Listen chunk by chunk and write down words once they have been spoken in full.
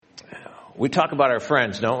We talk about our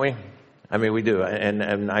friends, don't we? I mean, we do.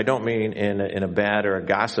 And I don't mean in a bad or a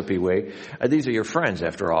gossipy way. These are your friends,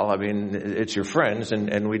 after all. I mean, it's your friends,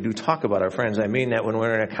 and we do talk about our friends. I mean that when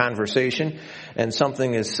we're in a conversation and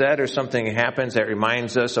something is said or something happens that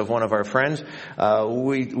reminds us of one of our friends,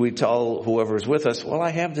 we tell whoever's with us, well,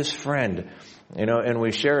 I have this friend. And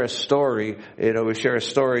we share a story,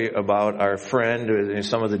 about our friend, or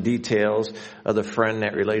some of the details of the friend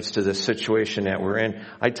that relates to the situation that we're in.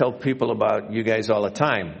 I tell people about you guys all the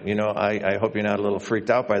time. I hope you're not a little freaked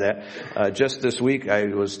out by that. Just this week, I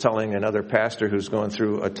was telling another pastor who's going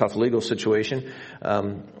through a tough legal situation,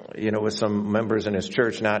 with some members in his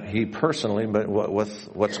church, not he personally, but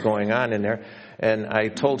what's going on in there. And I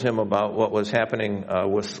told him about what was happening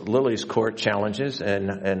with Lily's court challenges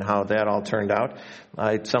and how that all turned out.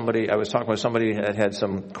 I was talking with somebody that had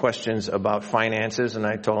some questions about finances, and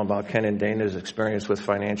I told him about Ken and Dana's experience with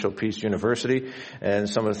Financial Peace University and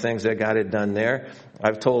some of the things that got it done there.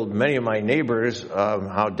 I've told many of my neighbors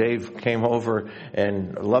how Dave came over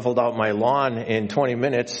and leveled out my lawn in 20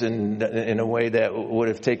 minutes in a way that would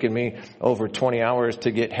have taken me over 20 hours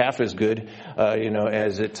to get half as good,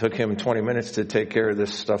 as it took him 20 minutes to take care of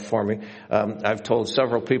this stuff for me. I've told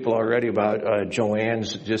several people already about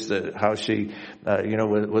Joanne's, just how she,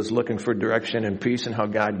 was looking for direction and peace, and how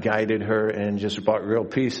God guided her and just brought real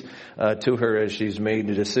peace to her as she's made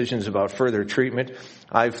the decisions about further treatment.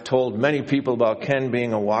 I've told many people about Ken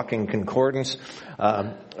being a walking concordance,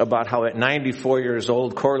 about how at 94 years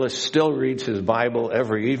old, Corliss still reads his Bible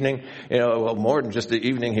every evening. More than just the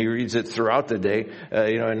evening, he reads it throughout the day.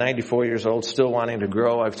 At 94 years old, still wanting to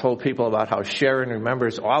grow. I've told people about how Sharon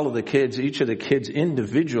remembers all of the kids, each of the kids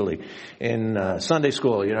individually in Sunday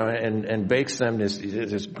school, and bakes them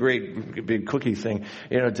this great big cookie thing,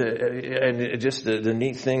 and just the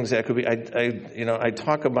neat things that could be. I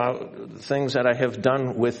talk about things that I have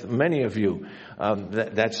done with many of you.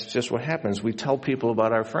 That's just what happens. We tell people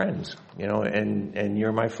about our friends, and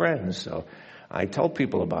you're my friends. So I tell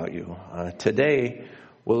people about you. Today,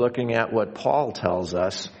 we're looking at what Paul tells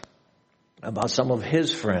us about some of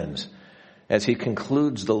his friends. As he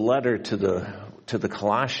concludes the letter to the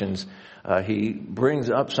Colossians, he brings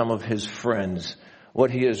up some of his friends. What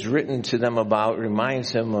he has written to them about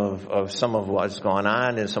reminds him of some of what's gone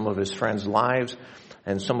on in some of his friends' lives,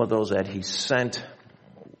 and some of those that he sent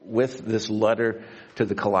with this letter to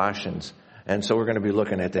the Colossians. And so we're going to be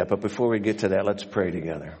looking at that. But before we get to that, let's pray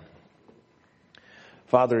together.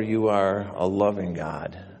 Father, you are a loving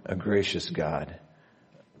God, a gracious God,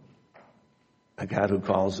 a God who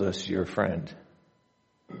calls us your friend,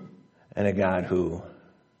 and a God who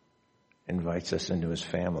invites us into his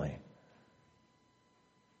family.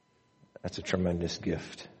 That's a tremendous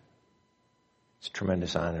gift. It's a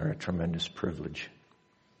tremendous honor, a tremendous privilege.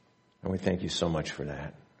 And we thank you so much for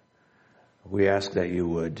that. We ask that you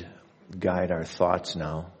would guide our thoughts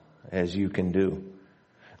now, as you can do,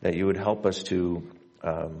 that you would help us to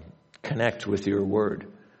connect with your word,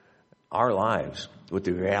 our lives, with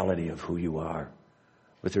the reality of who you are,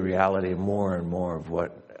 with the reality more and more of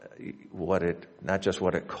what it, not just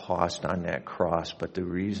what it cost on that cross, but the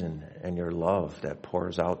reason and your love that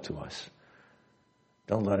pours out to us.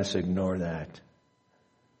 Don't let us ignore that.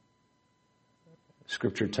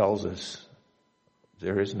 Scripture tells us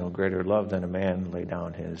there is no greater love than a man lay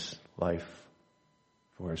down his life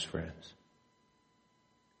for his friends.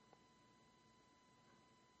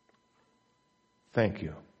 Thank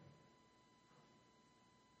you.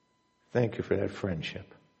 Thank you for that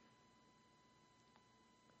friendship.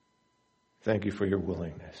 Thank you for your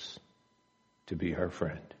willingness to be our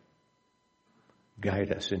friend.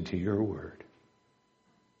 Guide us into your word.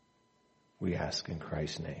 We ask in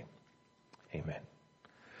Christ's name. Amen.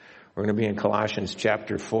 We're going to be in Colossians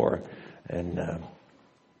chapter 4, and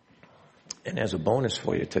as a bonus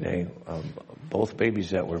for you today, both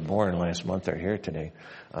babies that were born last month are here today.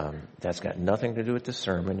 That's got nothing to do with the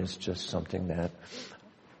sermon. It's just something that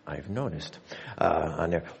I've noticed on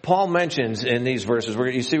there. Paul mentions in these verses,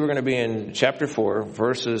 we're going to be in chapter 4,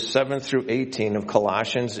 verses 7 through 18 of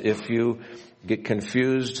Colossians. If you get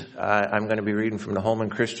confused, I'm going to be reading from the Holman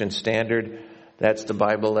Christian Standard. That's the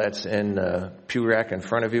Bible that's in the pew rack in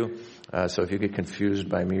front of you. So if you get confused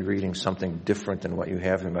by me reading something different than what you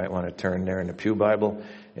have, you might want to turn there in the pew Bible.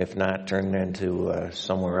 If not, turn into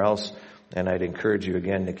somewhere else. And I'd encourage you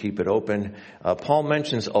again to keep it open. Paul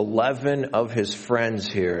mentions 11 of his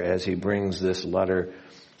friends here as he brings this letter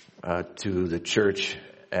to the church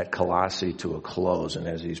at Colossae to a close, and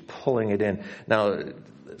as he's pulling it in. Now,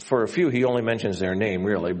 for a few, he only mentions their name,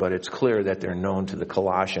 really, but it's clear that they're known to the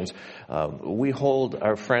Colossians. We hold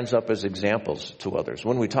our friends up as examples to others.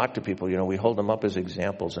 When we talk to people, we hold them up as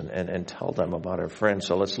examples and tell them about our friends.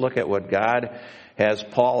 So let's look at what God has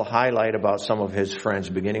Paul highlight about some of his friends,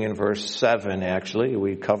 beginning in verse 7, actually.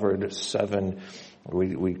 We covered 7.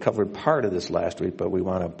 We covered part of this last week, but we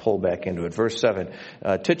want to pull back into it. Verse 7,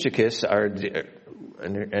 Tychicus,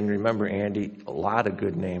 and remember, Andy, a lot of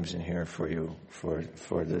good names in here for you for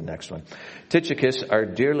the next one. Tychicus, our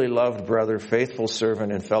dearly loved brother, faithful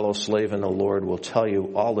servant, and fellow slave in the Lord, will tell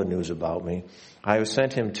you all the news about me. I have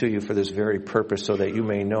sent him to you for this very purpose, so that you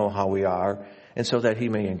may know how we are, and so that he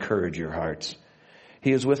may encourage your hearts.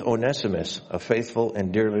 He is with Onesimus, a faithful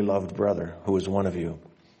and dearly loved brother, who is one of you.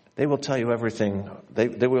 They will tell you everything.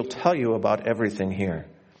 They will tell you about everything here.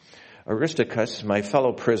 Aristarchus, my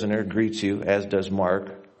fellow prisoner, greets you, as does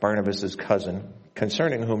Mark, Barnabas' cousin,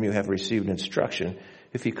 concerning whom you have received instruction.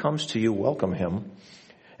 If he comes to you, welcome him.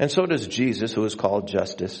 And so does Jesus, who is called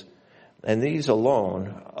Justus. And these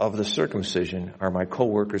alone of the circumcision are my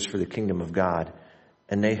co-workers for the kingdom of God,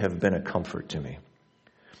 and they have been a comfort to me.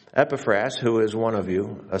 Epaphras, who is one of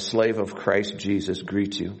you, a slave of Christ Jesus,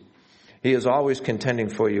 greets you. He is always contending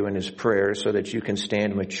for you in his prayers so that you can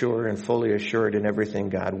stand mature and fully assured in everything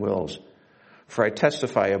God wills. For I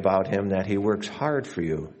testify about him that he works hard for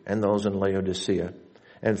you and those in Laodicea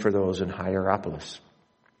and for those in Hierapolis.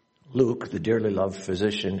 Luke, the dearly loved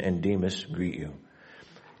physician, and Demas greet you.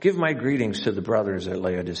 Give my greetings to the brothers at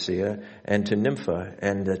Laodicea and to Nympha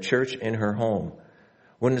and the church in her home.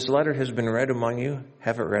 When this letter has been read among you,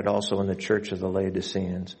 have it read also in the church of the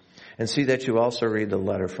Laodiceans. And see that you also read the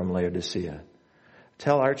letter from Laodicea.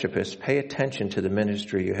 Tell Archippus, pay attention to the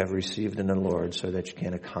ministry you have received in the Lord so that you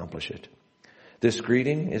can accomplish it. This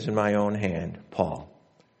greeting is in my own hand, Paul.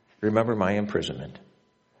 Remember my imprisonment.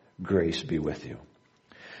 Grace be with you.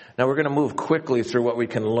 Now we're going to move quickly through what we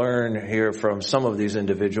can learn here from some of these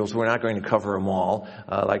individuals. We're not going to cover them all.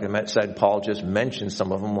 Like I said, Paul just mentioned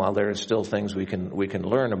some of them. While there are still things we can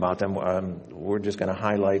learn about them, we're just going to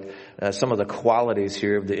highlight some of the qualities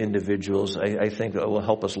here of the individuals. I think it will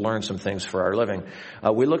help us learn some things for our living.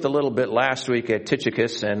 We looked a little bit last week at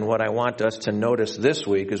Tychicus, and what I want us to notice this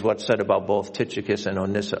week is what's said about both Tychicus and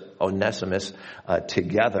Onesimus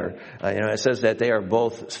together. It says that they are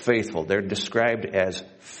both faithful. They're described as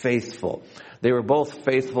faithful. They were both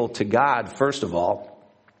faithful to God, first of all.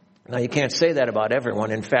 Now, you can't say that about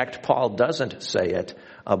everyone. In fact, Paul doesn't say it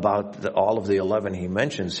about all of the 11 he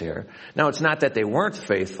mentions here. Now, it's not that they weren't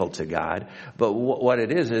faithful to God, but what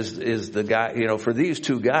it is the guy, for these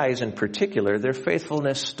two guys in particular, their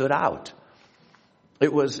faithfulness stood out.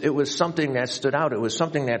 It was something that stood out. It was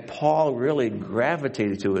something that Paul really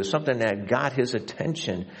gravitated to. It was something that got his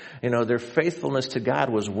attention. Their faithfulness to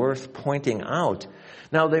God was worth pointing out.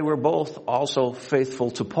 Now, they were both also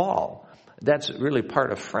faithful to Paul. That's really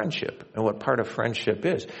part of friendship, and what part of friendship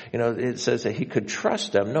is. It says that he could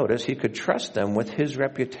trust them. Notice, he could trust them with his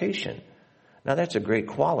reputation. Now, that's a great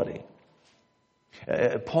quality.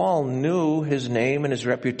 Paul knew his name and his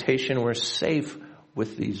reputation were safe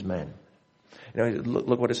with these men.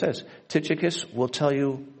 Look what it says. Tychicus will tell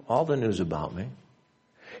you all the news about me.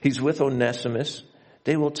 He's with Onesimus.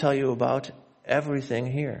 They will tell you about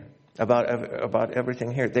everything here. About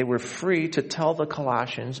everything here. They were free to tell the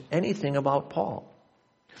Colossians anything about Paul.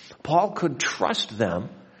 Paul could trust them.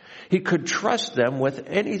 He could trust them with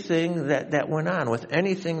anything that went on, with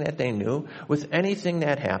anything that they knew, with anything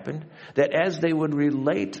that happened, that as they would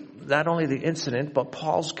relate not only the incident, but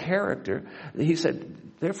Paul's character, he said,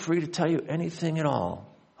 they're free to tell you anything at all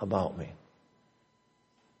about me.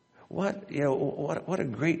 What a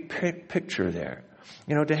great picture there.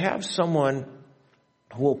 To have someone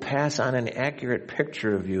who will pass on an accurate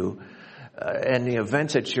picture of you and the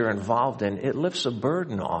events that you're involved in, it lifts a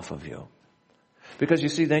burden off of you. Because you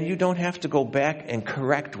see, then you don't have to go back and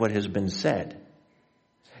correct what has been said.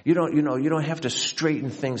 You don't have to straighten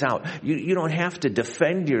things out. You don't have to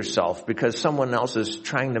defend yourself because someone else is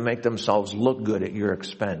trying to make themselves look good at your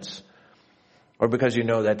expense. Or because you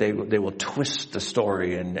know that they will twist the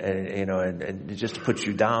story and just put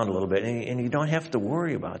you down a little bit. And you don't have to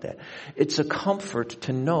worry about that. It's a comfort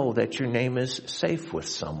to know that your name is safe with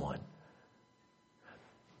someone.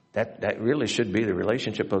 That really should be the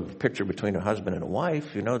relationship of a picture between a husband and a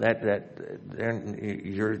wife. That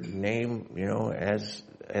your name,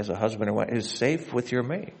 as a husband or wife, is safe with your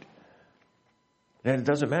mate. And it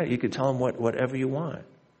doesn't matter. You can tell them whatever you want.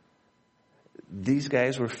 These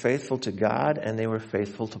guys were faithful to God and they were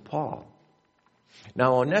faithful to Paul.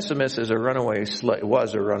 Now, Onesimus is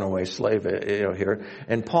was a runaway slave here,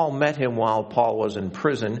 and Paul met him while Paul was in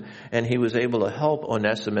prison, and he was able to help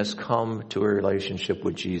Onesimus come to a relationship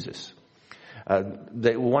with Jesus.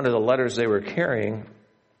 One of the letters they were carrying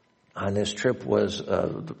on this trip was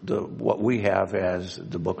what we have as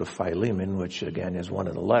the book of Philemon, which again is one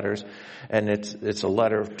of the letters, and it's a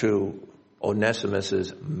letter to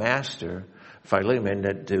Onesimus's master,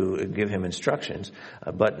 Philemon, to give him instructions.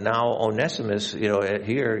 But now Onesimus,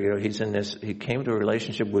 here, he came to a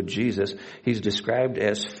relationship with Jesus. He's described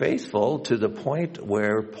as faithful to the point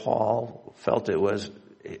where Paul felt it was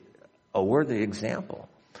a worthy example.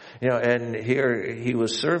 And here he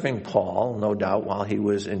was serving Paul, no doubt, while he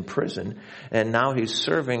was in prison. And now he's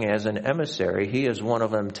serving as an emissary. He is one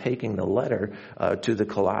of them taking the letter to the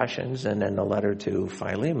Colossians and then the letter to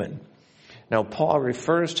Philemon. Now, Paul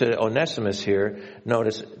refers to Onesimus here,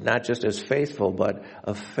 notice, not just as faithful, but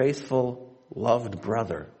a faithful, loved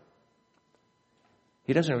brother.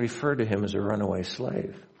 He doesn't refer to him as a runaway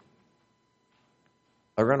slave.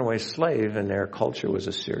 A runaway slave in their culture was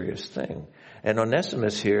a serious thing. And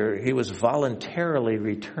Onesimus here, he was voluntarily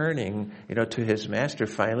returning, to his master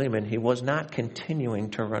Philemon. He was not continuing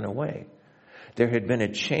to run away. There had been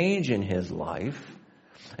a change in his life.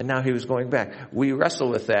 And now he was going back. We wrestle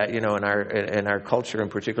with that, in our culture, and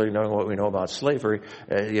particularly knowing what we know about slavery.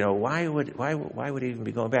 Why would he even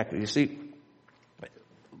be going back? You see,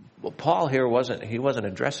 Paul here wasn't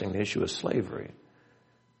addressing the issue of slavery.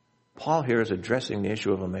 Paul here is addressing the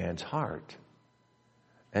issue of a man's heart,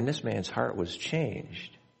 and this man's heart was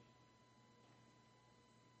changed.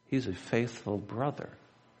 He's a faithful brother.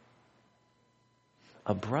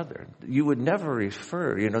 A brother. You would never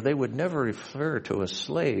they would never refer to a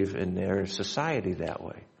slave in their society that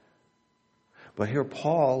way. But here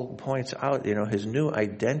Paul points out, his new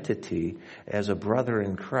identity as a brother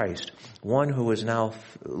in Christ, one who is now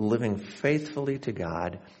living faithfully to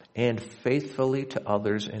God and faithfully to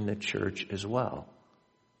others in the church as well.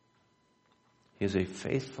 He is a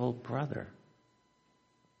faithful brother.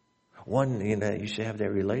 One, you should have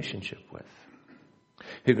that relationship with.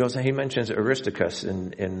 He mentions Aristarchus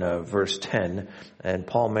in verse 10, and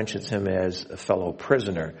Paul mentions him as a fellow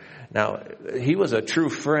prisoner. Now, he was a true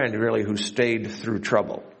friend, really, who stayed through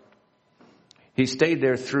trouble. He stayed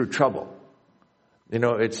there through trouble.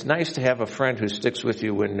 It's nice to have a friend who sticks with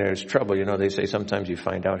you when there's trouble. They say sometimes you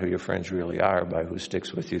find out who your friends really are by who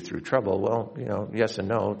sticks with you through trouble. Well, yes and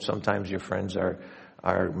no. Sometimes your friends are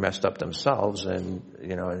messed up themselves, and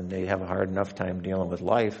they have a hard enough time dealing with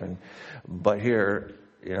life. But here,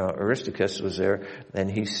 Aristarchus was there, and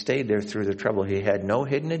he stayed there through the trouble. He had no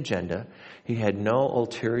hidden agenda. He had no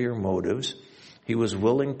ulterior motives. He was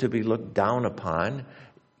willing to be looked down upon,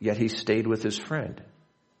 yet he stayed with his friend.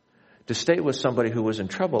 To stay with somebody who was in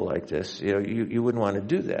trouble like this, you wouldn't want to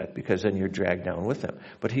do that, because then you're dragged down with them.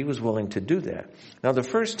 But he was willing to do that. Now, the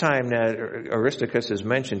first time that Aristarchus is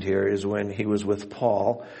mentioned here is when he was with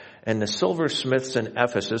Paul and the silversmiths in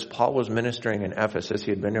Ephesus. Paul was ministering in Ephesus.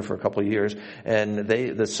 He had been there for a couple of years, and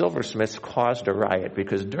the silversmiths caused a riot,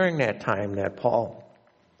 because during that time that Paul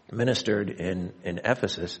ministered in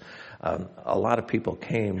Ephesus, a lot of people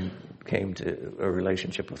came to a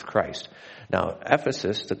relationship with Christ. Now,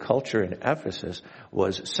 Ephesus, the culture in Ephesus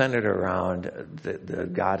was centered around the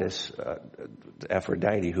goddess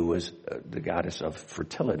Aphrodite, who was the goddess of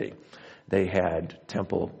fertility. They had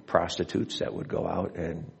temple prostitutes that would go out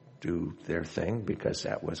and do their thing, because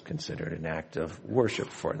that was considered an act of worship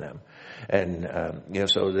for them. And,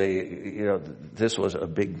 so this was a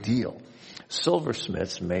big deal.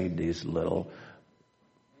 Silversmiths made these little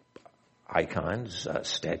icons,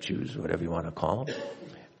 statues, whatever you want to call them,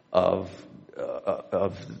 of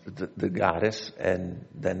the goddess, and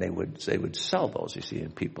then they would sell those. You see,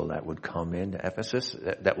 and people that would come into Ephesus,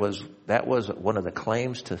 that was one of the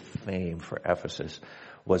claims to fame for Ephesus,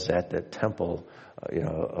 was that the temple,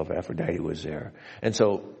 of Aphrodite was there. And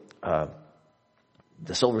so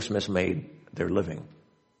the silversmiths made their living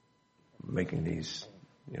making these,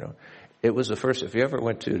 It was the first. If you ever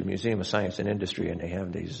went to the Museum of Science and Industry, and they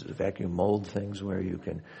have these vacuum mold things where you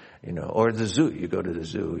can, or the zoo, you go to the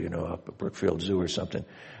zoo, up at Brookfield Zoo or something,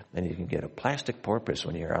 and you can get a plastic porpoise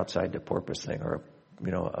when you're outside the porpoise thing, or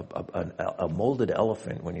a molded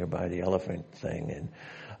elephant when you're by the elephant thing, and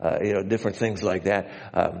different things like that.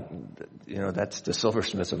 That's the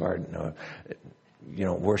silversmiths of art.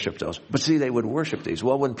 Worship those. But see, they would worship these.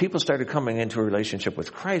 Well, when people started coming into a relationship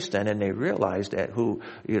with Christ then, and they realized that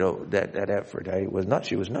that Aphrodite was not,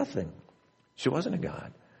 she was nothing. She wasn't a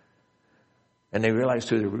god. And they realized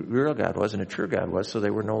who the real God was and the true God was, so they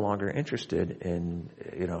were no longer interested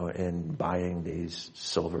in buying these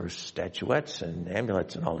silver statuettes and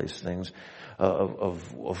amulets and all these things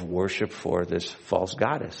of worship for this false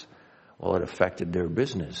goddess. Well, it affected their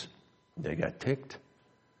business. They got ticked.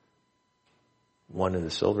 One of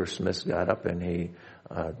the silversmiths got up and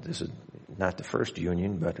this is not the first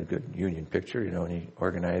union, but a good union picture, and he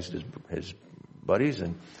organized his buddies,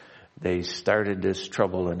 and they started this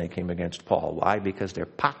trouble, and they came against Paul. Why? Because their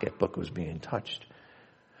pocketbook was being touched.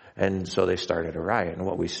 And so they started a riot. And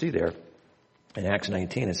what we see there in Acts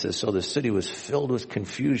 19, it says, so the city was filled with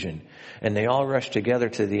confusion, and they all rushed together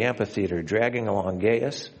to the amphitheater, dragging along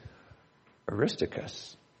Gaius,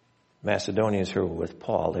 Aristarchus, Macedonians who were with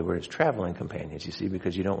Paul. They were his traveling companions, you see,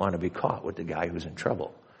 because you don't want to be caught with the guy who's in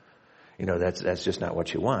trouble. That's just not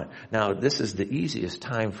what you want. Now, this is the easiest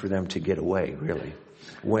time for them to get away, really.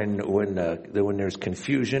 When there's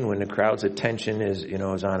confusion, when the crowd's attention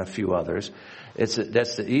is on a few others,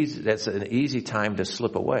 that's an easy time to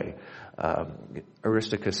slip away.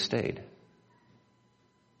 Aristarchus stayed.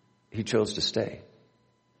 He chose to stay.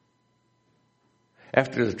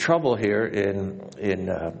 After the trouble here in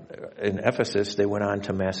Ephesus, they went on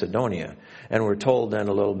to Macedonia. And we're told then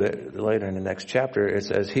a little bit later in the next chapter, it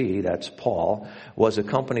says that's Paul, was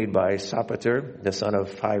accompanied by Sopater, the son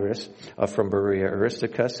of Pyrrhus, from Berea,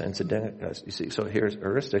 Aristarchus, and Sidicus. You see, so here's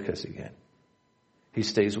Aristarchus again. He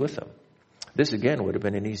stays with them. This again would have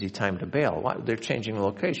been an easy time to bail. Why? They're changing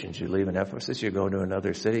locations. You leave in Ephesus, you go to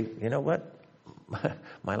another city. You know what?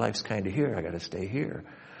 My life's kind of here. I got to stay here.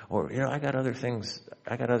 Or, I got other things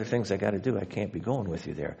I got to do. I can't be going with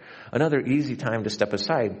you there. Another easy time to step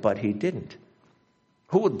aside, but he didn't.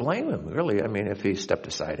 Who would blame him, really? I mean, if he stepped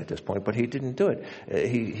aside at this point, but he didn't do it.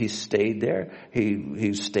 He stayed there.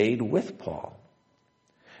 He stayed with Paul.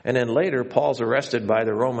 And then later, Paul's arrested by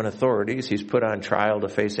the Roman authorities. He's put on trial to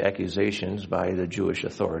face accusations by the Jewish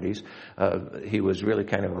authorities. He was really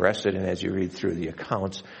kind of arrested, and as you read through the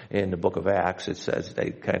accounts in the book of Acts, it says they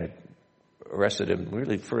kind of arrested him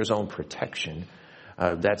really for his own protection.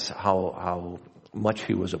 That's how much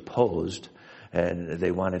he was opposed, and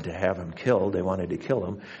they wanted to have him killed. They wanted to kill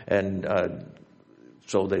him, and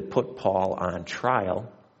so they put Paul on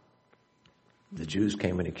trial. The Jews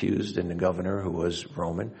came and accused, and the governor, who was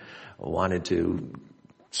Roman, wanted to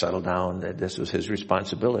settle down that this was his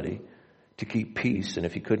responsibility to keep peace, and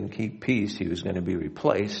if he couldn't keep peace, he was going to be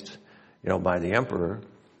replaced, by the emperor.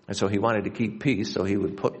 And so he wanted to keep peace, so he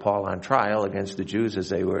would put Paul on trial against the Jews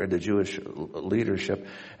the Jewish leadership,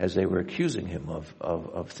 as they were accusing him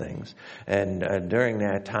of things. And during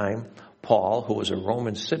that time, Paul, who was a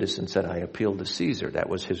Roman citizen, said, I appeal to Caesar. That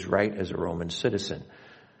was his right as a Roman citizen.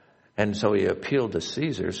 And so he appealed to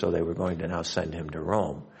Caesar, so they were going to now send him to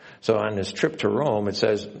Rome. So on this trip to Rome, it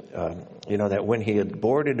says, that when he had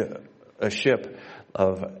boarded a ship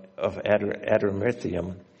of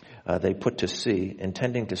Adramyttium, they put to sea,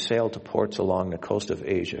 intending to sail to ports along the coast of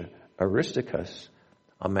Asia. Aristarchus,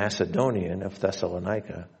 a Macedonian of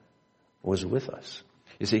Thessalonica, was with us.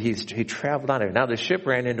 You see, he traveled on it. Now the ship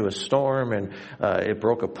ran into a storm and it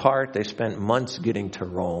broke apart. They spent months getting to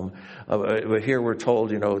Rome. But here we're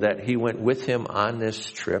told, that he went with him on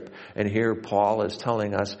this trip. And here Paul is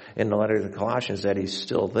telling us in the letter to the Colossians that he's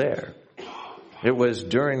still there. It was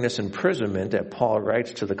during this imprisonment that Paul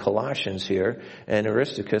writes to the Colossians here, and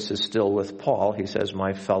Aristarchus is still with Paul. He says,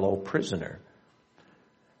 my fellow prisoner.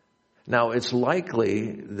 Now, it's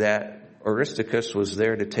likely that Aristarchus was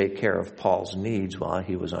there to take care of Paul's needs while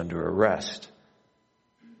he was under arrest.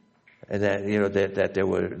 And that, that there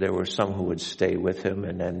were some who would stay with him,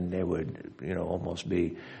 and then they would, almost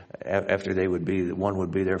be, after one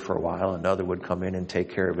would be there for a while, another would come in and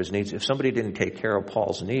take care of his needs. If somebody didn't take care of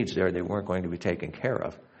Paul's needs there, they weren't going to be taken care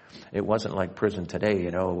of. It wasn't like prison today,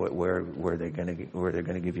 where they're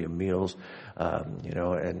going to give you meals,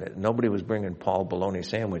 and nobody was bringing Paul bologna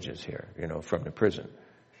sandwiches here, from the prison.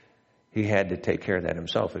 He had to take care of that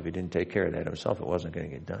himself. If he didn't take care of that himself, it wasn't going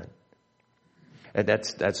to get done. And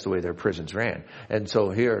that's the way their prisons ran. And so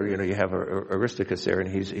here, you have Aristarchus there, and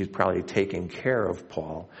he's probably taking care of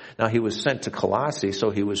Paul. Now, he was sent to Colossae, so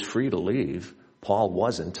he was free to leave. Paul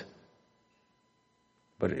wasn't.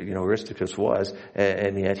 But, Aristarchus was,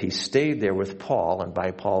 and yet he stayed there with Paul and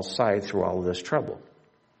by Paul's side through all of this trouble.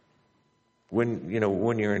 When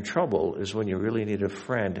you're in trouble is when you really need a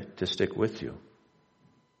friend to stick with you.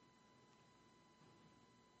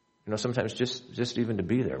 Sometimes just even to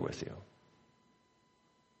be there with you.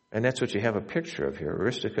 And that's what you have a picture of here.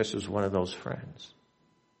 Aristarchus is one of those friends.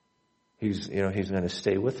 He's going to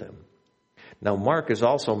stay with him. Now, Mark is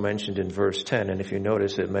also mentioned in verse 10, and if you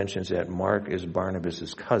notice, it mentions that Mark is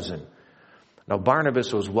Barnabas' cousin. Now,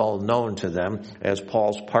 Barnabas was well known to them as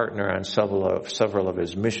Paul's partner on several of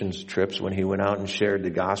his missions trips when he went out and shared the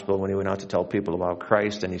gospel, when he went out to tell people about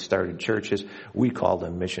Christ and he started churches. We called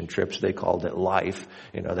them mission trips. They called it life.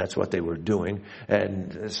 That's what they were doing.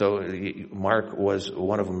 And so Mark was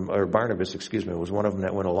one of them, or Barnabas, was one of them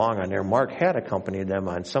that went along on there. Mark had accompanied them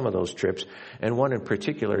on some of those trips, and one in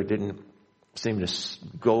particular didn't seem to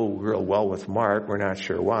go real well with Mark. We're not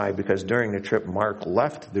sure why, because during the trip, Mark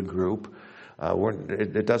left the group.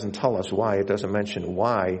 It doesn't tell us why. It doesn't mention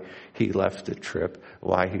why he left the trip,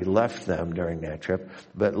 why he left them during that trip.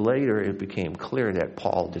 But later it became clear that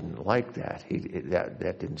Paul didn't like that.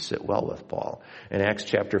 That didn't sit well with Paul. In Acts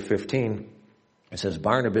chapter 15, it says,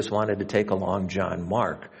 Barnabas wanted to take along John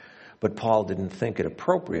Mark, but Paul didn't think it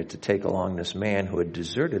appropriate to take along this man who had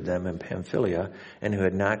deserted them in Pamphylia and who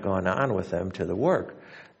had not gone on with them to the work.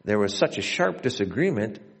 There was such a sharp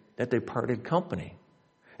disagreement that they parted company.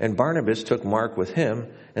 And Barnabas took Mark with him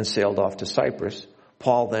and sailed off to Cyprus.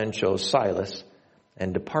 Paul then chose Silas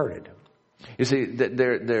and departed. You see,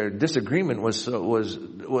 their disagreement was to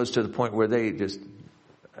the point where I'm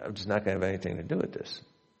just not going to have anything to do with this.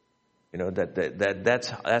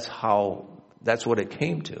 That's what it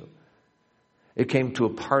came to. It came to a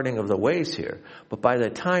parting of the ways here. But by the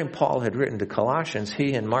time Paul had written to Colossians,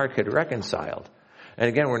 he and Mark had reconciled. And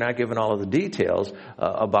again, we're not given all of the details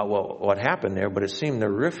about what happened there, but it seemed the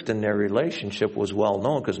rift in their relationship was well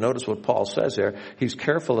known, because notice what Paul says there. He's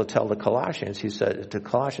careful to tell the Colossians. He says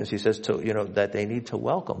that they need to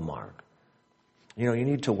welcome Mark. You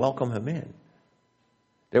need to welcome him in.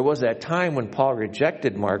 There was that time when Paul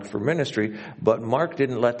rejected Mark for ministry, but Mark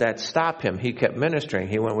didn't let that stop him. He kept ministering.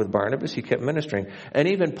 He went with Barnabas. He kept ministering. And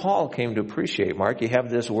even Paul came to appreciate Mark. You have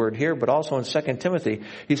this word here, but also in 2 Timothy,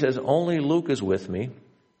 he says, only Luke is with me.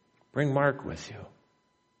 Bring Mark with you.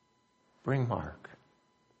 Bring Mark.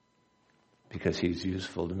 Because he's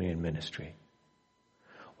useful to me in ministry.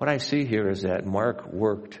 What I see here is that Mark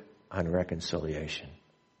worked on reconciliation.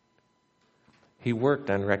 He worked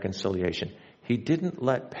on reconciliation. He didn't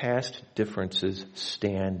let past differences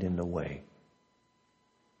stand in the way.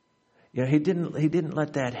 He didn't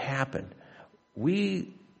let that happen. I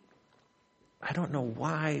don't know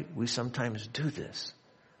why we sometimes do this,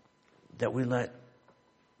 that we let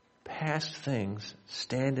past things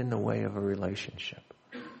stand in the way of a relationship.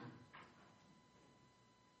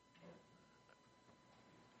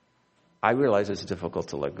 I realize it's difficult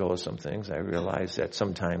to let go of some things. I realize that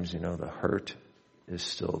sometimes, the hurt is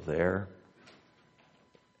still there.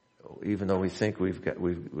 Even though we think we've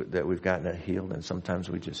gotten it healed, and sometimes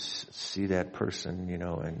we just see that person,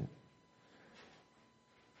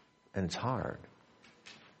 and it's hard.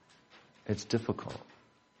 It's difficult.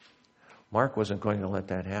 Mark wasn't going to let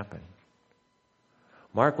that happen.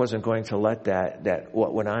 Mark wasn't going to let that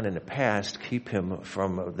what went on in the past keep him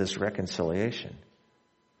from this reconciliation.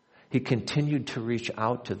 He continued to reach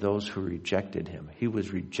out to those who rejected him. He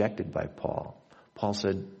was rejected by Paul. Paul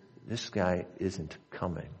said, this guy isn't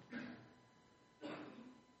coming.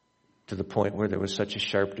 To the point where there was such a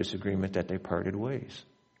sharp disagreement that they parted ways.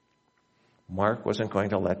 Mark wasn't going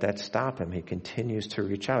to let that stop him. He continues to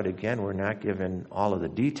reach out. Again, we're not given all of the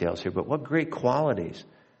details here, but what great qualities.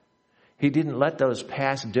 He didn't let those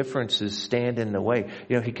past differences stand in the way.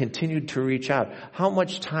 He continued to reach out. How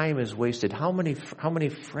much time is wasted? How many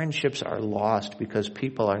friendships are lost because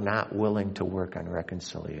people are not willing to work on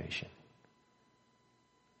reconciliation?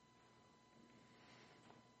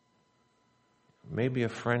 Maybe a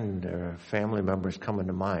friend or a family member is coming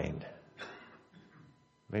to mind.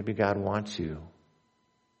 Maybe God wants you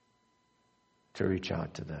to reach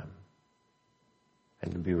out to them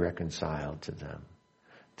and to be reconciled to them.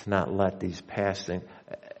 To not let these past things.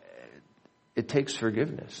 It takes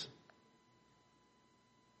forgiveness.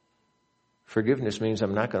 Forgiveness means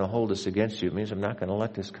I'm not going to hold this against you. It means I'm not going to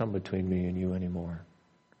let this come between me and you anymore.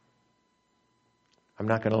 I'm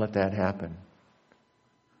not going to let that happen.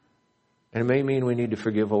 And it may mean we need to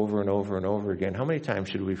forgive over and over and over again. How many times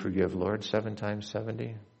should we forgive, Lord? 7 times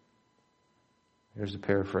 70? Here's the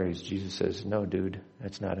paraphrase. Jesus says, no, dude,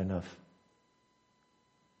 that's not enough.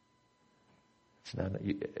 It's not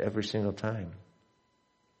every single time.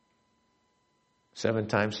 7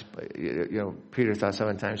 times, Peter thought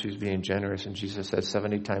 7 times he was being generous, and Jesus said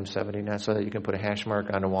 70 times 70, not so that you can put a hash mark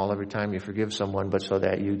on a wall every time you forgive someone, but so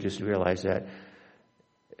that you just realize that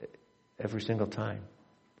every single time.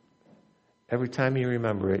 Every time you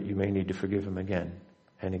remember it, you may need to forgive him again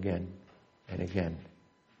and again and again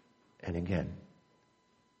and again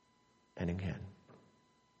and again.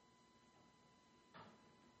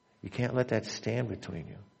 You can't let that stand between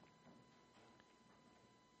you.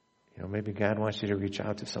 Maybe God wants you to reach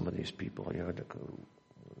out to some of these people, to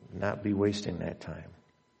not be wasting that time.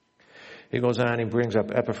 He goes on, he brings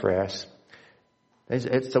up Epaphras.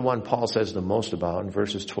 It's the one Paul says the most about in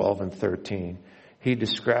verses 12 and 13. He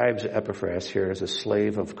describes Epaphras here as a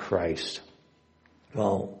slave of Christ.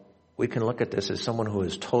 Well, we can look at this as someone who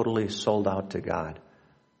is totally sold out to God.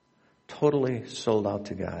 Totally sold out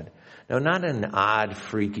to God. Now, not in an odd,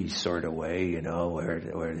 freaky sort of way,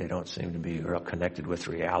 where they don't seem to be real connected with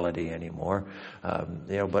reality anymore.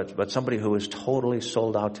 But somebody who is totally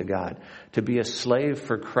sold out to God. To be a slave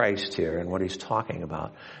for Christ here, and what he's talking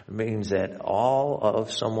about, means that all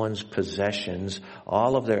of someone's possessions,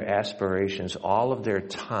 all of their aspirations, all of their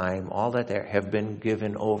time, all that they have been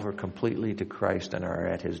given over completely to Christ and are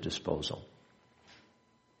at his disposal.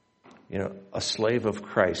 A slave of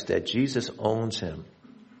Christ, that Jesus owns him.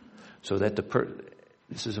 So that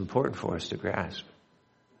this is important for us to grasp,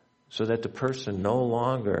 so that the person no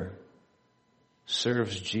longer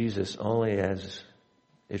serves Jesus only as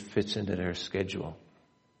it fits into their schedule,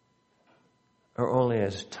 or only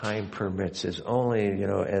as time permits, as only,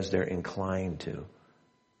 as they're inclined to,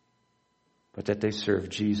 but that they serve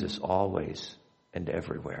Jesus always and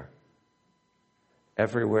everywhere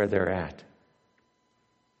they're at,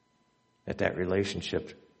 that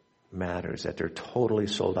relationship matters, that they're totally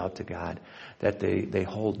sold out to God, that they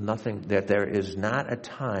hold nothing, that there is not a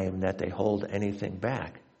time that they hold anything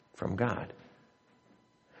back from God,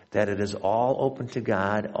 that it is all open to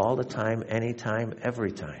God all the time, anytime,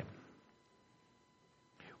 every time.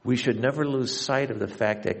 We should never lose sight of the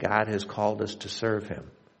fact that God has called us to serve him,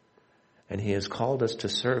 and he has called us to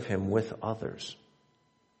serve him with others.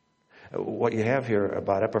 What you have here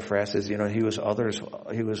about Epaphras is, he was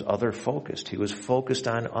other focused. He was focused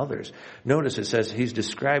on others. Notice it says he's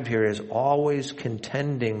described here as always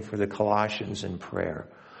contending for the Colossians in prayer.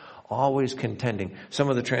 Always contending. Some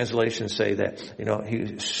of the translations say that,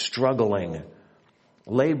 he's struggling,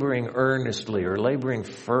 laboring earnestly or laboring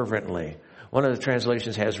fervently. One of the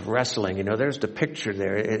translations has wrestling. There's the picture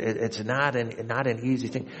there. It's not an easy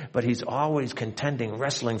thing, but he's always contending,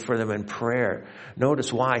 wrestling for them in prayer.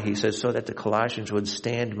 Notice why. He says, so that the Colossians would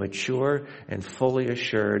stand mature and fully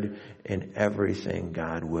assured in everything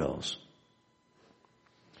God wills.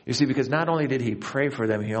 You see, because not only did he pray for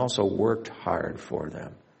them, he also worked hard for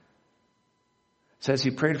them. It says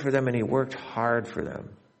he prayed for them and he worked hard for them.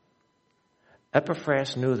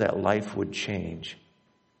 Epaphras knew that life would change.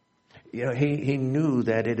 He knew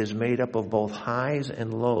that it is made up of both highs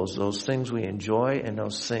and lows, those things we enjoy and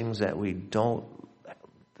those things that we don't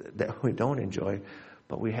enjoy,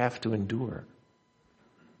 but we have to endure.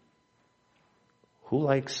 Who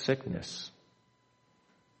likes sickness?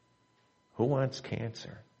 Who wants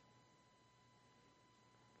cancer?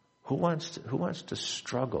 Who wants to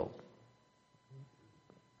struggle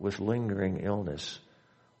with lingering illness,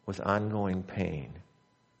 with ongoing pain,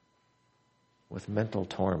 with mental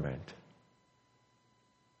torment?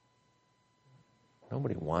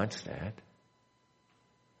 Nobody wants that.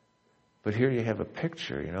 But here you have a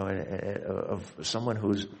picture, of someone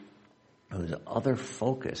who's other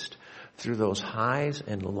focused. Through those highs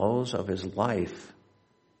and lows of his life,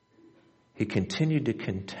 he continued to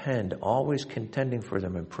contend, always contending for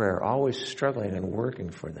them in prayer, always struggling and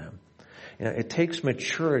working for them. It takes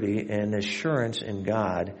maturity and assurance in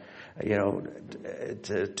God,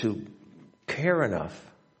 to care enough,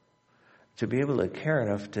 to be able to care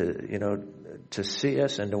enough to see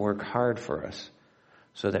us and to work hard for us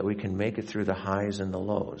so that we can make it through the highs and the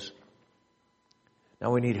lows.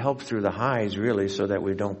 Now we need help through the highs really so that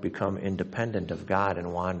we don't become independent of God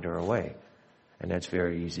and wander away. And that's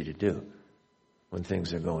very easy to do. When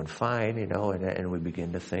things are going fine, and we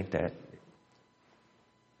begin to think that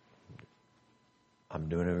I'm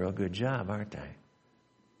doing a real good job, aren't I?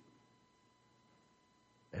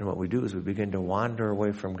 And what we do is we begin to wander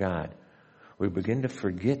away from God. We begin to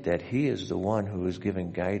forget that he is the one who is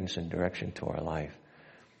giving guidance and direction to our life.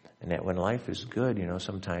 And that when life is good,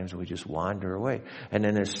 sometimes we just wander away. And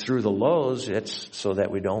then it's through the lows, it's so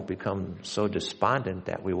that we don't become so despondent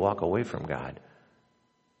that we walk away from God,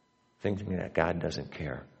 thinking that God doesn't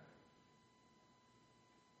care.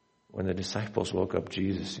 When the disciples woke up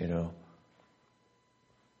Jesus,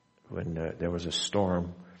 when there was a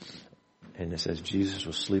storm, and it says Jesus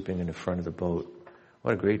was sleeping in the front of the boat.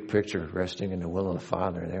 What a great picture, resting in the will of the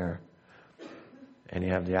Father there. And you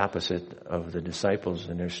have the opposite of the disciples,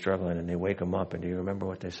 and they're struggling, and they wake them up. And do you remember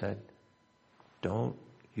what they said? Don't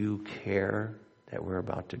you care that we're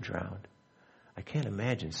about to drown? I can't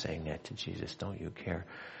imagine saying that to Jesus. Don't you care?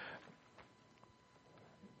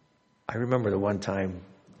 I remember the one time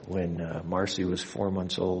when Marcy was 4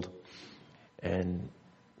 months old, and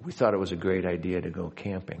we thought it was a great idea to go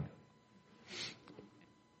camping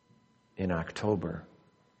in October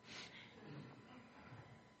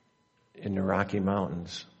in the Rocky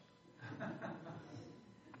Mountains.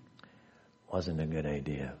 Wasn't a good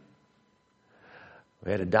idea.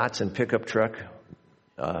 We had a Datsun pickup truck.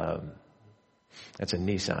 That's a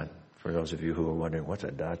Nissan, for those of you who are wondering, what's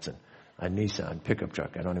a Datsun? A Nissan pickup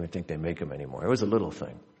truck. I don't even think they make them anymore. It was a little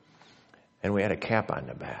thing. And we had a cap on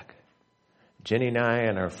the back. Jenny and I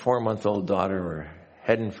and our 4-month-old daughter were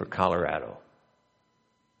heading for Colorado.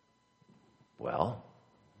 Well,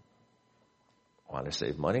 want to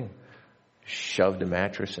save money? Shoved a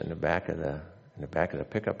mattress in the back of the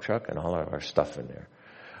pickup truck and all of our stuff in there.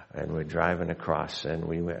 And we're driving across, and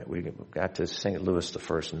we got to St. Louis the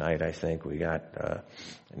first night, I think. We got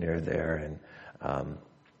near there, and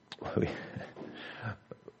we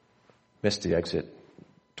missed the exit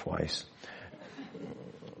twice.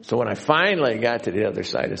 So when I finally got to the other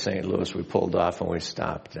side of St. Louis, we pulled off and we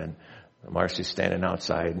stopped, and Marcy's standing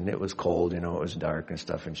outside, and it was cold, it was dark and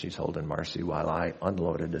stuff, and she's holding Marcy while I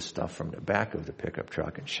unloaded the stuff from the back of the pickup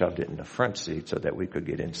truck and shoved it in the front seat so that we could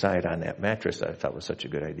get inside on that mattress that I thought was such a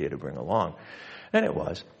good idea to bring along. And it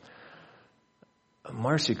was.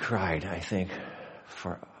 Marcy cried, I think,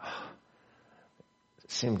 for,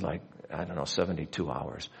 it seemed like, 72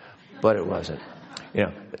 hours, but it wasn't.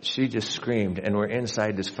 She just screamed, and we're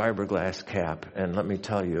inside this fiberglass cap, and let me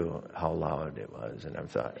tell you how loud it was. And I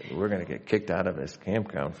thought, we're going to get kicked out of this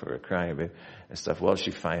campground for crying baby and stuff. Well,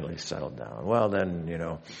 she finally settled down. Well, then,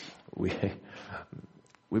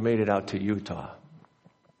 we made it out to Utah.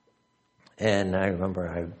 And I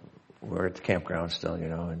remember we're at the campground still,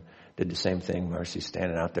 and did the same thing. Jenny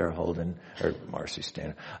standing out there holding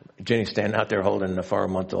the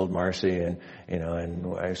 4-month-old Marcy, and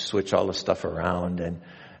I switch all the stuff around, and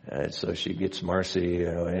so she gets Marcy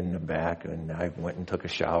in the back, and I went and took a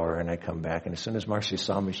shower, and I come back, and as soon as Marcy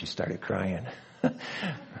saw me, she started crying.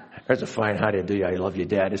 There's a fine, how do you do? I love you,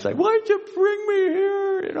 Dad. It's like, why'd you bring me here?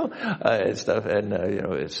 And stuff, and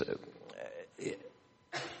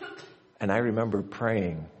and I remember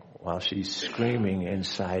praying while she's screaming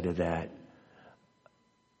inside of that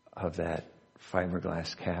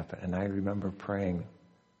fiberglass cap. And I remember praying,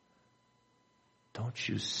 don't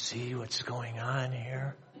you see what's going on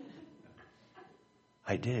here?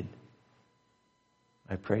 I did.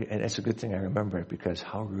 I prayed, and it's a good thing I remember it, because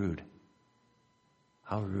how rude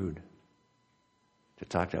to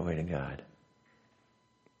talk that way to God.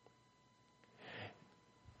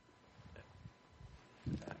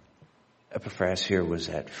 Epaphras here was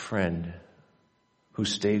that friend who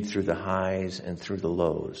stayed through the highs and through the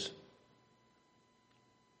lows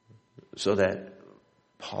so that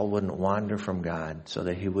Paul wouldn't wander from God, so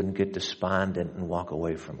that he wouldn't get despondent and walk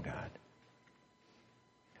away from God.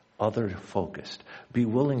 Other-focused. Be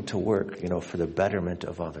willing to work, for the betterment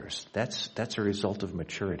of others. That's a result of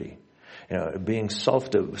maturity. Being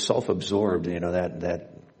self-absorbed, that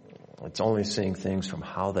it's only seeing things from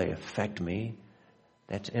how they affect me.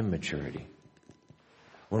 That's immaturity.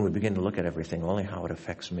 When we begin to look at everything only how it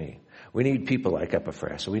affects me. We need people like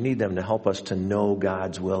Epaphras. We need them to help us to know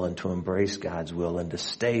God's will and to embrace God's will and to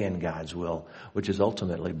stay in God's will, which is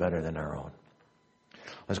ultimately better than our own.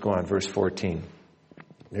 Let's go on, verse 14.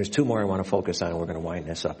 There's two more I want to focus on, and we're going to wind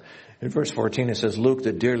this up. In verse 14, it says, Luke,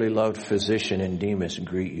 the dearly loved physician, and Demas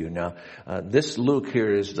greet you. Now, this Luke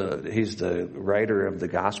here he's the writer of the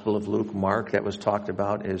Gospel of Luke. Mark, that was talked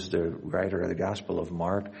about, is the writer of the Gospel of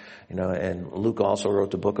Mark. And Luke also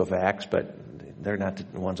wrote the book of Acts, but they're not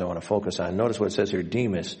the ones I want to focus on. Notice what it says here,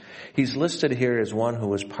 Demas. He's listed here as one who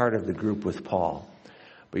was part of the group with Paul.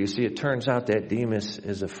 But you see, it turns out that Demas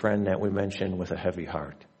is a friend that we mentioned with a heavy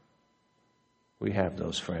heart. We have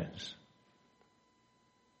those friends.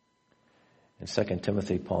 In 2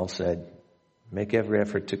 Timothy, Paul said, make every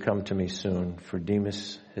effort to come to me soon, for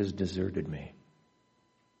Demas has deserted me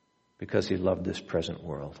because he loved this present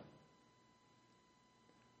world.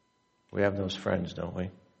 We have those friends, don't we?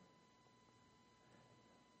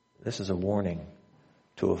 This is a warning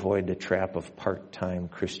to avoid the trap of part-time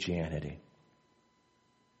Christianity.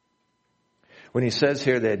 When he says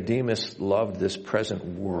here that Demas loved this present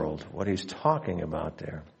world, what he's talking about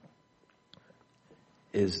there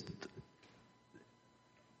is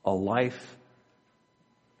a life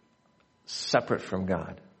separate from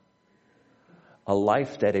God. A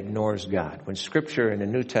life that ignores God. When Scripture in the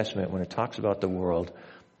New Testament, when it talks about the world,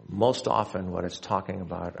 most often what it's talking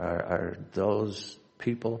about are those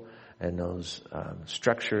people and those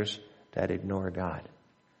structures that ignore God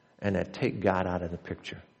and that take God out of the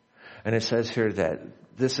picture. And it says here that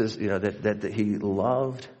this is, that he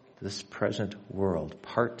loved this present world,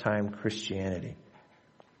 part-time Christianity.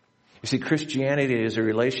 You see, Christianity is a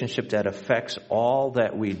relationship that affects all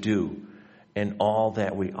that we do and all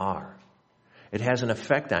that we are. It has an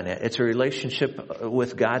effect on it. It's a relationship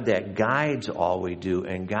with God that guides all we do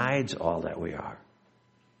and guides all that we are.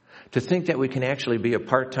 To think that we can actually be a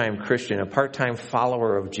part-time Christian, a part-time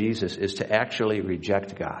follower of Jesus, is to actually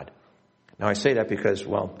reject God. Now I say that because,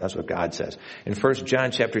 well, that's what God says. In 1 John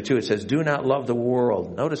chapter 2 it says, do not love the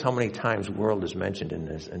world. Notice how many times world is mentioned in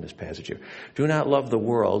this passage here. Do not love the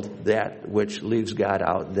world, that which leaves God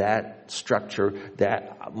out, that structure,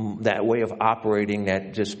 that way of operating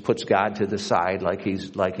that just puts God to the side like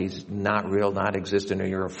he's not real, not existent, or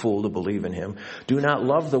you're a fool to believe in him. Do not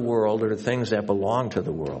love the world or the things that belong to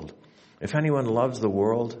the world. If anyone loves the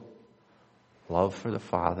world, love for the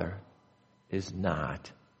Father is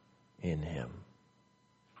not in him.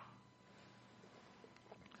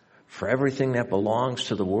 For everything that belongs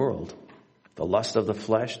to the world, the lust of the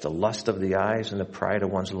flesh, the lust of the eyes, and the pride of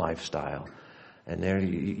one's lifestyle. And there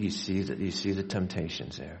you see the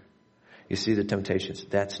temptations there. You see the temptations.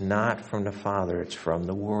 That's not from the Father, it's from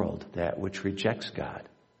the world, that which rejects God.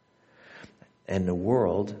 And the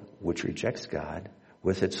world, which rejects God,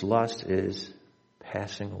 with its lust is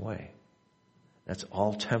passing away. That's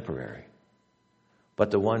all temporary. But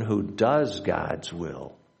the one who does God's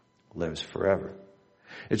will lives forever.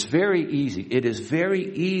 It's very easy. It is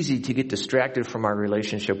very easy to get distracted from our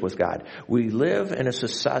relationship with God. We live in a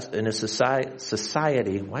society.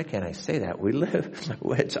 Why can't I say that?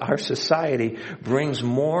 Our society brings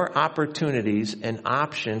more opportunities and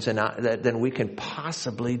options than we can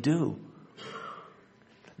possibly do.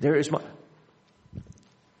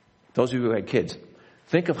 Those of you who had kids,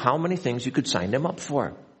 think of how many things you could sign them up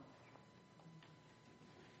for.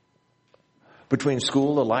 Between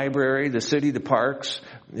school, the library, the city, the parks,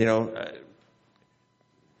 you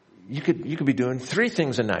could be doing 3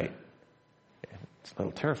 things a night. It's a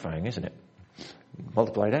little terrifying, isn't it?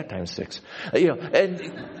 Multiply that times 6. The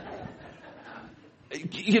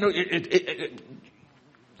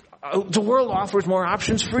world offers more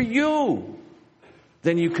options for you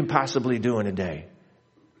than you can possibly do in a day.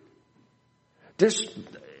 There's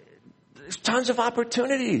tons of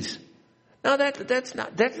opportunities. Now that's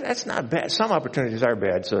not bad. Some opportunities are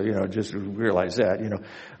bad, so just realize that.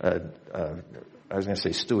 I was going to say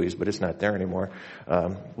Stewie's, but it's not there anymore.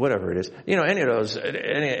 Whatever it is,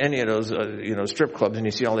 any of those strip clubs, and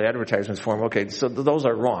you see all the advertisements for them. Okay, so those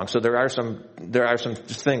are wrong. So there are some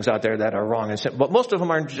things out there that are wrong, but most of them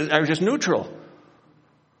are just neutral.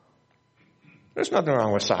 There's nothing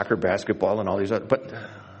wrong with soccer, basketball, and all these other, but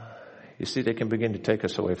you see, they can begin to take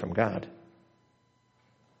us away from God.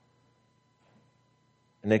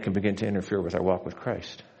 And they can begin to interfere with our walk with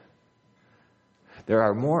Christ. There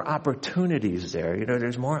are more opportunities there.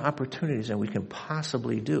 There's more opportunities than we can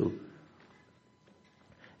possibly do.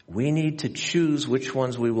 We need to choose which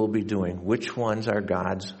ones we will be doing, which ones are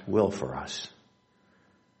God's will for us.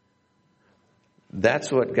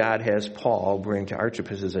 That's what God has Paul bring to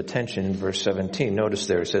Archippus' attention in verse 17. Notice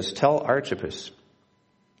there it says, tell Archippus,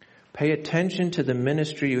 pay attention to the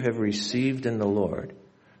ministry you have received in the Lord,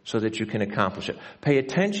 so that you can accomplish it. Pay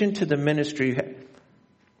attention to the ministry.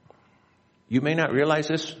 You may not realize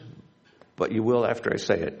this, but you will after I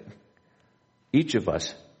say it. Each of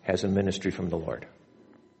us has a ministry from the Lord.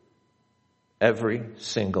 Every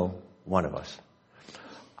single one of us.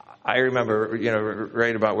 I remember,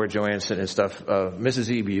 right about where Joanne's sitting and stuff, Mrs.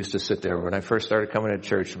 Eby used to sit there when I first started coming to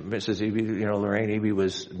church. Mrs. Eby, Lorraine Eby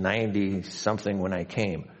was 90-something when I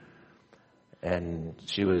came. And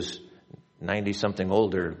she was 90-something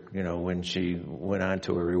older, when she went on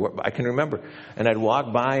to her reward. I can remember, and I'd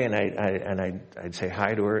walk by and I'd say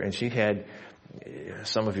hi to her, and she had,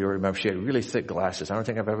 some of you remember, she had really thick glasses. I don't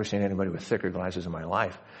think I've ever seen anybody with thicker glasses in my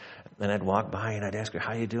life. And I'd walk by and I'd ask her,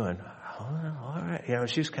 how you doing? Oh, all right.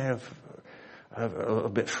 She was kind of a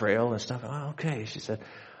bit frail and stuff. Oh, okay. She said,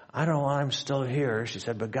 I don't know why I'm still here. She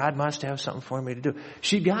said, but God must have something for me to do.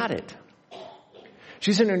 She got it.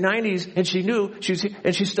 She's in her 90s, and she knew she's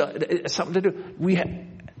still something to do.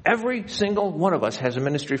 Every single one of us has a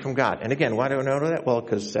ministry from God. And again, why do I know that? Well,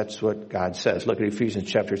 because that's what God says. Look at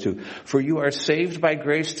Ephesians chapter 2. For you are saved by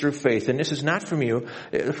grace through faith, and this is not from you,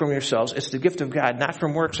 from yourselves. It's the gift of God, not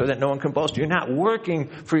from works, so that no one can boast. You're not working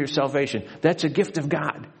for your salvation. That's a gift of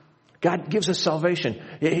God. God gives us salvation.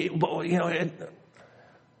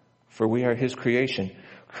 For we are His creation,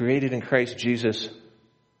 created in Christ Jesus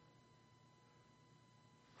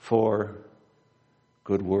for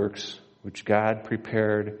good works, which God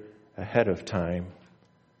prepared ahead of time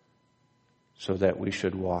so that we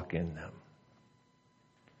should walk in them.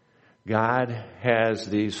 God has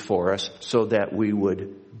these for us so that we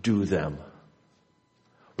would do them.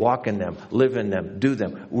 walk in them, live in them, do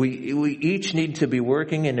them. We each need to be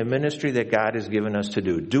working in the ministry that God has given us to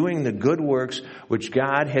do, doing the good works which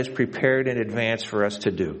God has prepared in advance for us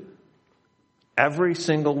to do. Every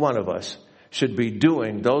single one of us should be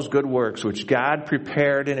doing those good works which God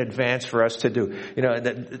prepared in advance for us to do. You know,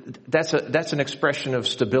 that's an expression of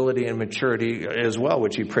stability and maturity as well,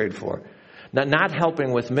 which he prayed for. Not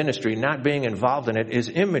helping with ministry, not being involved in it is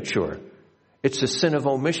immature. It's a sin of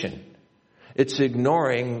omission. It's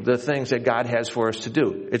ignoring the things that God has for us to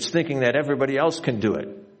do. It's thinking that everybody else can do it.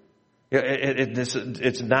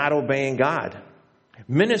 It's not obeying God.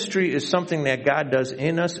 Ministry is something that God does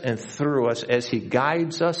in us and through us as he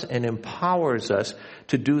guides us and empowers us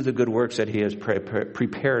to do the good works that he has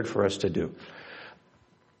prepared for us to do.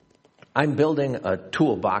 I'm building a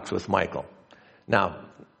toolbox with Michael. Now,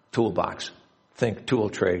 toolbox. Think tool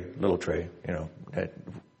tray, little tray, that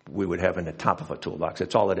we would have in the top of a toolbox.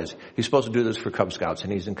 That's all it is. He's supposed to do this for Cub Scouts,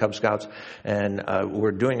 and he's in Cub Scouts, and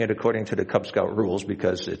we're doing it according to the Cub Scout rules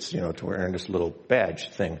because it's, to wearing this little badge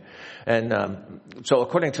thing. And so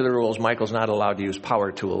according to the rules, Michael's not allowed to use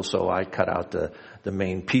power tools, so I cut out the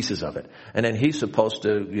main pieces of it. And then he's supposed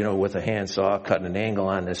to, with a handsaw, cut an angle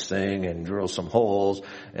on this thing and drill some holes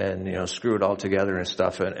and, screw it all together and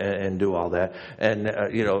stuff and do all that. And,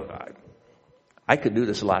 I could do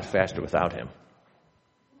this a lot faster without him.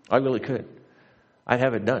 I really could. I'd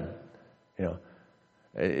have it done,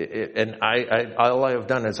 And all I have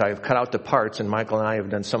done is I've cut out the parts, and Michael and I have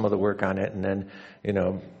done some of the work on it, and then,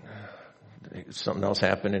 something else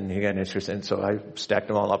happened, and he got interested, and so I stacked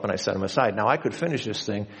them all up and I set them aside. Now I could finish this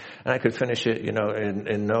thing, and I could finish it,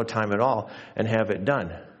 in no time at all, and have it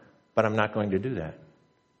done, but I'm not going to do that.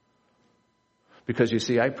 Because you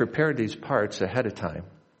see, I prepared these parts ahead of time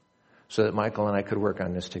so that Michael and I could work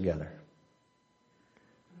on this together.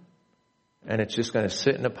 And it's just going to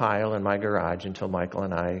sit in a pile in my garage until Michael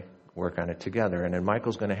and I work on it together. And then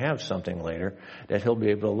Michael's going to have something later that he'll be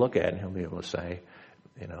able to look at, and he'll be able to say,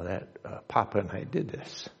 that Papa and I did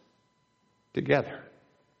this together.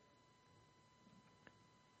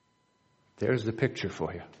 There's the picture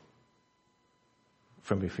for you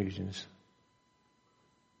from Ephesians.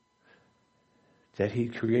 That he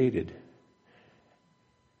created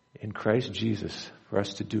in Christ Jesus for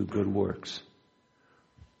us to do good works,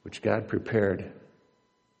 which God prepared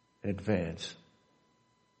in advance,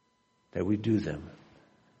 that we do them.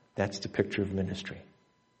 That's the picture of ministry.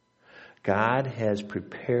 God has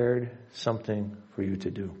prepared something for you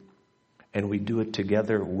to do, and we do it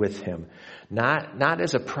together with him. Not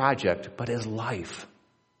as a project, but as life.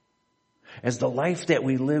 As the life that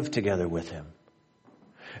we live together with him.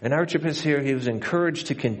 And Archippus here, he was encouraged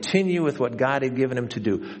to continue with what God had given him to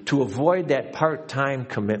do, to avoid that part-time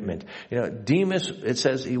commitment. Demas, it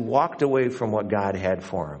says he walked away from what God had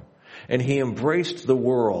for him. And he embraced the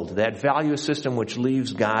world, that value system which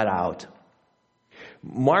leaves God out.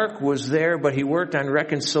 Mark was there, but he worked on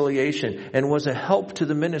reconciliation and was a help to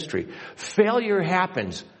the ministry. Failure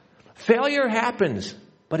happens,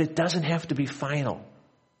 but it doesn't have to be final.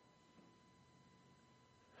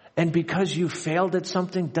 And because you failed at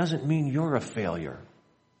something doesn't mean you're a failure.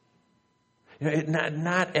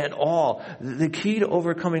 Not at all. The key to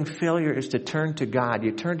overcoming failure is to turn to God.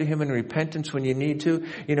 You turn to him in repentance when you need to,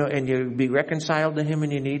 and you be reconciled to him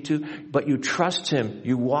when you need to, but you trust him,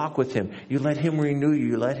 you walk with him, you let him renew you,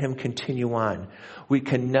 you let him continue on. We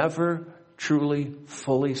can never truly,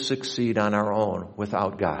 fully succeed on our own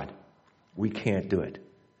without God. We can't do it.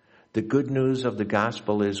 The good news of the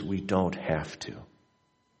gospel is we don't have to.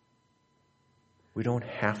 We don't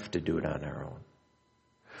have to do it on our own.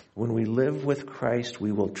 When we live with Christ,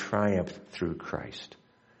 we will triumph through Christ.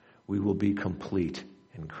 We will be complete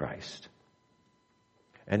in Christ.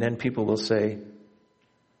 And then people will say,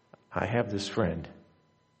 I have this friend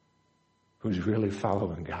who's really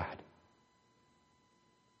following God.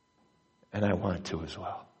 And I want to as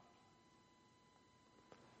well.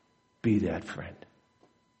 Be that friend.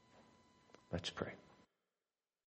 Let's pray.